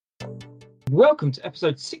Welcome to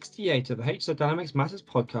episode 68 of the HSO Dynamics Matters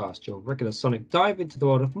podcast, your regular sonic dive into the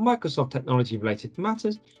world of Microsoft technology-related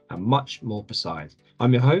matters and much more besides.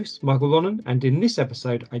 I'm your host, Michael Lonnan, and in this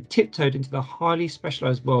episode, I tiptoed into the highly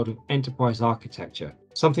specialised world of enterprise architecture,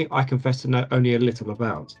 something I confess to know only a little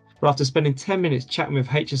about. But after spending 10 minutes chatting with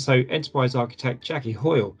HSO enterprise architect Jackie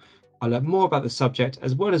Hoyle, I learned more about the subject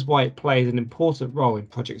as well as why it plays an important role in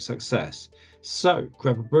project success. So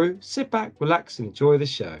grab a brew, sit back, relax, and enjoy the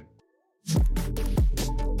show.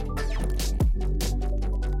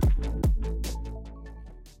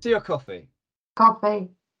 Tea or coffee?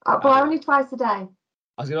 Coffee. But only twice a day. I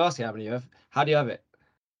was going to ask you how many you have. How do you have it?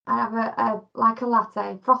 I have a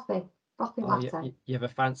latte, frothy latte. You have a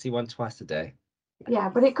fancy one twice a day. Yeah,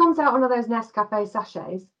 but it comes out one of those Nescafe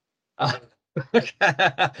sachets.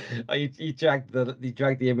 You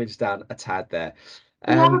dragged the image down a tad there.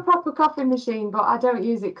 We have a proper coffee machine, but I don't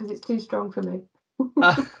use it because it's too strong for me.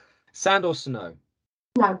 Sand or snow?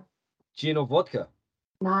 No. Gin or vodka?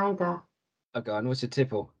 Neither. Okay, and what's your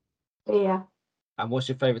tipple? Beer. And what's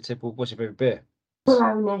your favourite tipple? What's your favourite beer?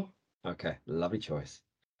 Peroni. Okay, lovely choice.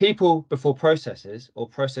 People before processes or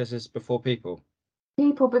processes before people?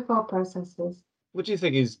 People before processes. What do you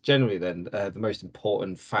think is generally then the most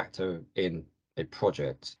important factor in a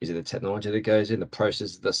project? Is it the technology that goes in, the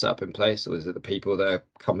processes that's set up in place, or is it the people that are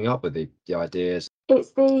coming up with the ideas?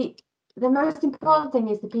 It's the most important thing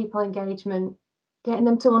is the people engagement, getting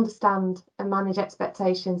them to understand and manage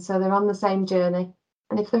expectations so they're on the same journey.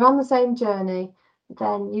 And if they're on the same journey,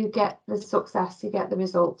 then you get the success, you get the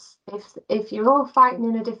results. If you're all fighting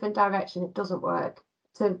in a different direction, it doesn't work.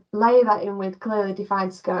 To layer that in with clearly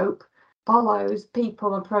defined scope follows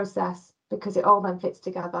people and process, because it all then fits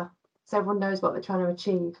together. So everyone knows what they're trying to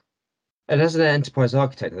achieve. And as an enterprise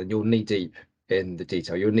architect, then you're knee deep in the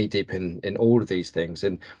detail. You're knee deep in all of these things.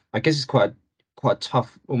 And I guess it's quite a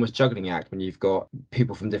tough, almost juggling act when you've got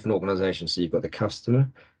people from different organizations. So you've got the customer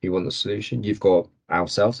who want the solution. You've got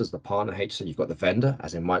ourselves as the partner, HSO. You've got the vendor,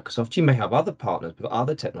 as in Microsoft. You may have other partners with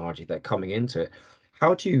other technology that are coming into it.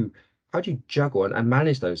 How do you juggle and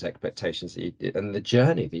manage those expectations and the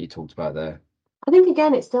journey that you talked about there? I think,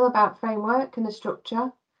 again, it's still about framework and the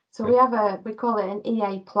structure. So we call it an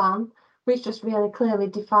EA plan, which just really clearly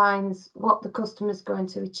defines what the customer is going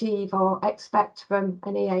to achieve or expect from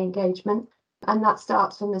an EA engagement. And that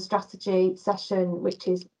starts from the strategy session, which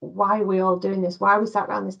is why we're all doing this, why we sat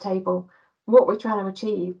around this table, what we're trying to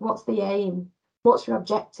achieve, what's the aim, what's your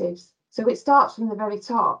objectives. So it starts from the very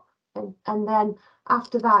top. And then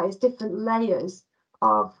after that is different layers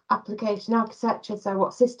of application architecture. So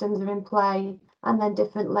what systems are in play, and then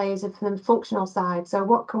different layers of the functional side. So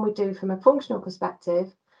what can we do from a functional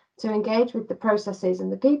perspective to engage with the processes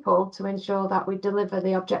and the people to ensure that we deliver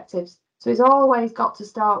the objectives. So it's always got to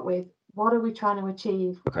start with, what are we trying to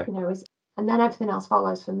achieve? Okay. And then everything else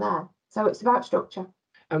follows from there. So it's about structure.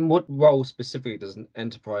 And what role specifically does an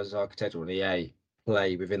enterprise architect or an EA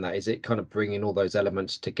play within that? Is it kind of bringing all those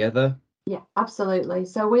elements together? Yeah, absolutely.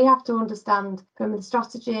 So we have to understand from the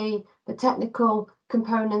strategy, the technical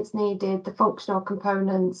components needed, the functional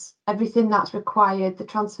components, everything that's required, the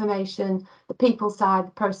transformation, the people side,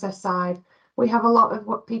 the process side. We have a lot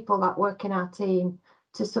of people that work in our team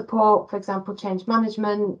to support, for example, change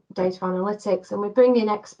management, data analytics, and we bring in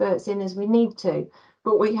experts in as we need to,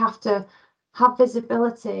 but we have to have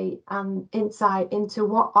visibility and insight into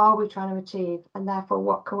what are we trying to achieve, and therefore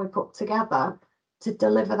what can we put together to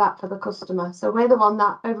deliver that for the customer. So we're the one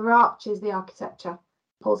that overarches the architecture,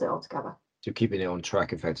 pulls it all together. So keeping it on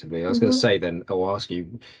track effectively. I was going to say then, I'll ask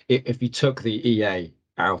you, if you took the EA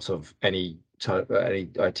out of any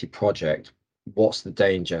IT project, what's the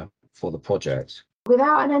danger for the project?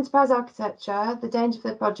 Without an enterprise architecture, the danger for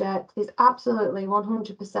the project is absolutely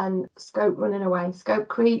 100% scope running away, scope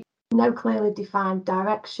creep, no clearly defined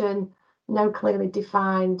direction, no clearly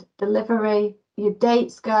defined delivery. Your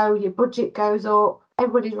dates go, your budget goes up,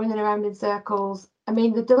 everybody's running around in circles. I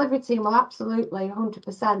mean, the delivery team will absolutely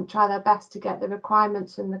 100% try their best to get the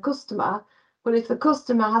requirements from the customer, but if the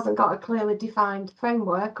customer hasn't got a clearly defined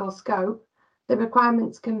framework or scope, the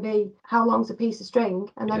requirements can be how long's a piece of string,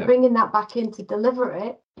 and then bringing that back in to deliver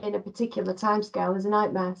it in a particular timescale is a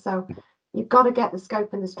nightmare. So you've got to get the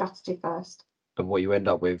scope and the strategy first. And what you end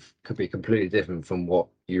up with could be completely different from what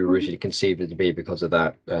you originally conceived it to be because of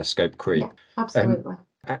that scope creep. Yeah, absolutely.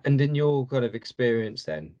 And in your kind of experience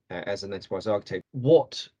then, as an enterprise architect,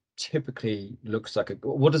 what typically looks like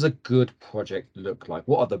what does a good project look like?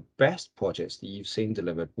 What are the best projects that you've seen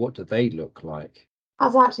delivered? What do they look like?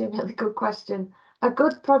 That's actually a really good question. A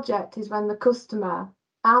good project is when the customer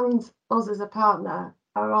and us as a partner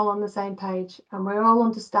are all on the same page and we all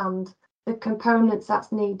understand the components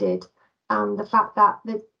that's needed and the fact that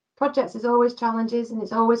the projects is always challenges and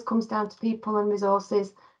it always comes down to people and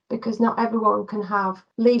resources, because not everyone can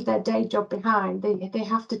leave their day job behind. They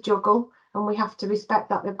have to juggle, and we have to respect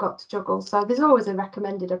that they've got to juggle. So there's always a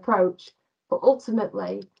recommended approach, but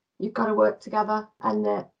ultimately you've got to work together, and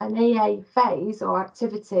an EA phase or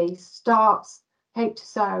activity starts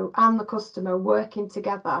HSO and the customer working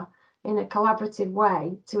together in a collaborative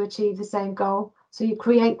way to achieve the same goal. So you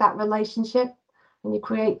create that relationship, and you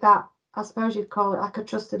create that, I suppose you'd call it like a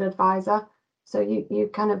trusted advisor. So you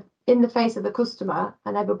kind of in the face of the customer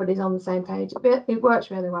and everybody's on the same page. It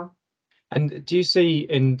works really well. And do you see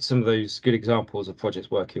in some of those good examples of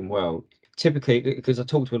projects working well, typically, because I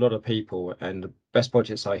talk to a lot of people, and the best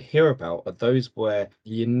projects I hear about are those where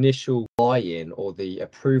the initial buy-in or the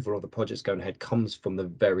approval of the projects going ahead comes from the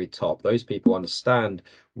very top. Those people understand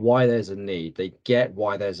why there's a need, they get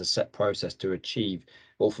why there's a set process to achieve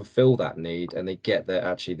or fulfill that need, and they get that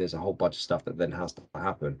actually there's a whole bunch of stuff that then has to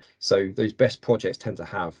happen. So those best projects tend to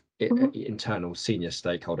have internal senior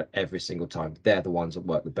stakeholder every single time. They're the ones that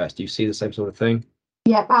work the best. Do you see the same sort of thing?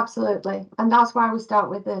 Yeah, absolutely. And that's why we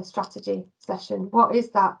start with the strategy session. What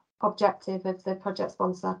is that objective of the project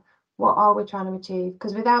sponsor? What are we trying to achieve?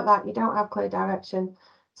 Because without that, you don't have clear direction.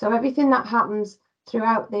 So everything that happens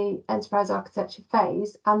throughout the enterprise architecture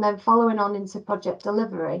phase and then following on into project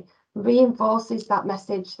delivery reinforces that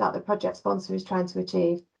message that the project sponsor is trying to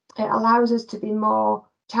achieve. It allows us to be more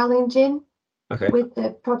challenging with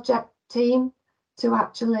the project team to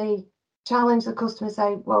actually challenge the customer,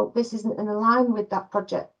 say, well, this isn't in line with that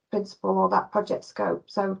project principle or that project scope.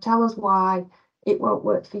 So tell us why it won't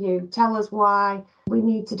work for you. Tell us why we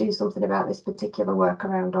need to do something about this particular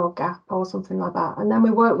workaround or gap or something like that. And then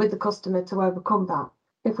we work with the customer to overcome that.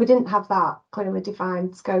 If we didn't have that clearly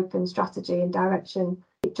defined scope and strategy and direction,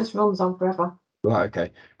 it just runs on forever. Right,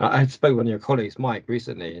 okay. I spoke with one of your colleagues, Mike,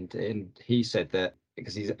 recently, and he said that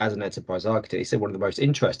because he's as an enterprise architect, he said one of the most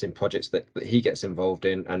interesting projects that he gets involved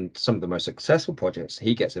in, and some of the most successful projects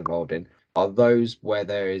he gets involved in, are those where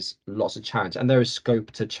there is lots of challenge and there is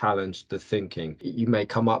scope to challenge the thinking. You may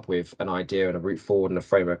come up with an idea and a route forward and a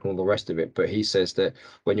framework and all the rest of it, but he says that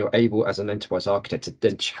when you're able as an enterprise architect to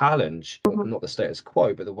then challenge not the status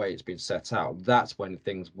quo but the way it's been set out, that's when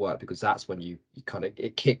things work, because that's when you kind of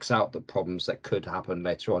it kicks out the problems that could happen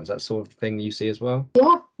later on. Is that sort of thing you see as well?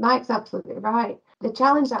 Yeah, Mike's absolutely right. The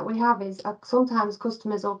challenge that we have is sometimes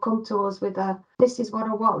customers will come to us with this is what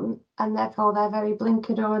I want, and therefore they're very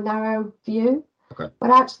blinkered or a narrow view. Okay.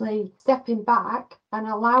 But actually stepping back and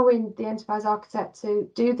allowing the enterprise architect to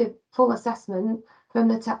do the full assessment from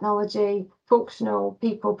the technology, functional,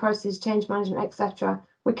 people, process, change management, etc.,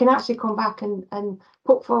 we can actually come back and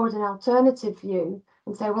put forward an alternative view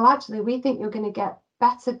and say, well, actually, we think you're going to get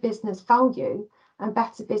better business value and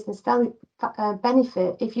better business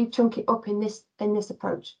benefit if you chunk it up in this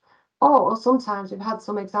approach. Or sometimes we've had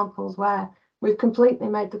some examples where we've completely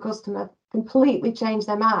made the customer completely change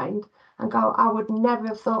their mind and go, I would never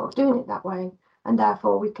have thought of doing it that way. And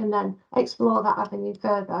therefore we can then explore that avenue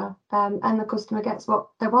further, and the customer gets what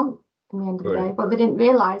they want in the end of the day, but they didn't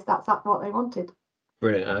realise that's what they wanted.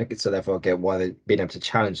 Brilliant. And I could so therefore get why they've been able to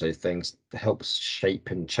challenge those things helps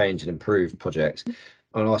shape and change and improve projects.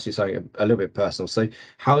 I'll ask you something a little bit personal. So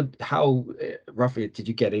how roughly did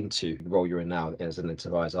you get into the role you're in now as an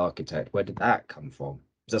enterprise architect? Where did that come from?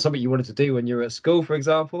 Is that something you wanted to do when you were at school, for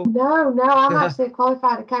example? No, I'm actually a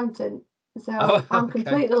qualified accountant. So I'm okay.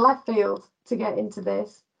 completely left field to get into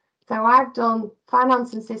this. So I've done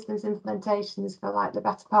finance and systems implementations for like the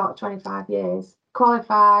better part of 25 years.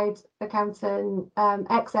 Qualified accountant,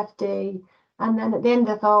 ex-FD. And then at the end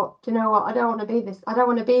I thought, do you know what, I don't want to be this. I don't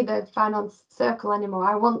want to be the finance circle anymore.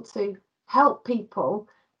 I want to help people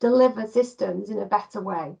deliver systems in a better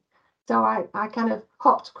way. So I kind of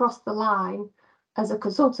hopped across the line as a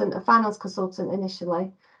consultant, a finance consultant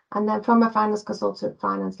initially. And then from a finance consultant,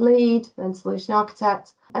 finance lead, then solution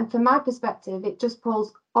architect. And from my perspective, it just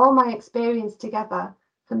pulls all my experience together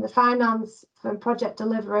from the finance, from project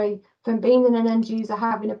delivery, from being an end user,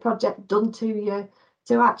 having a project done to you,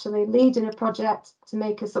 to actually leading a project to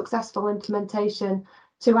make a successful implementation,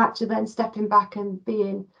 to actually then stepping back and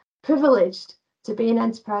being privileged to be an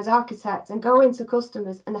enterprise architect and go into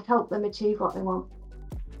customers and help them achieve what they want.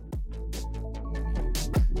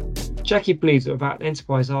 Jackie believes that without an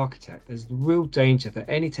enterprise architect, there's the real danger that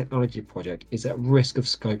any technology project is at risk of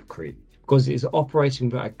scope creep because it is operating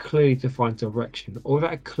without a clearly defined direction or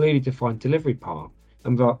without a clearly defined delivery path.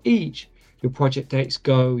 And without each, your project dates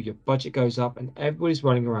go, your budget goes up, and everybody's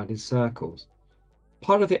running around in circles.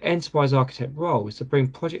 Part of the enterprise architect role is to bring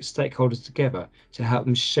project stakeholders together to help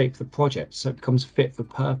them shape the project so it becomes fit for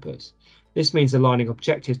purpose. This means aligning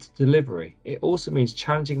objectives to delivery. It also means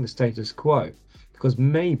challenging the status quo, because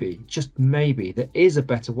maybe, just maybe, there is a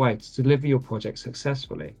better way to deliver your project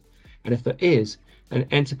successfully. And if there is, an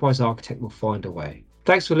enterprise architect will find a way.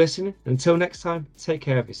 Thanks for listening. Until next time, take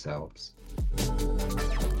care of yourselves.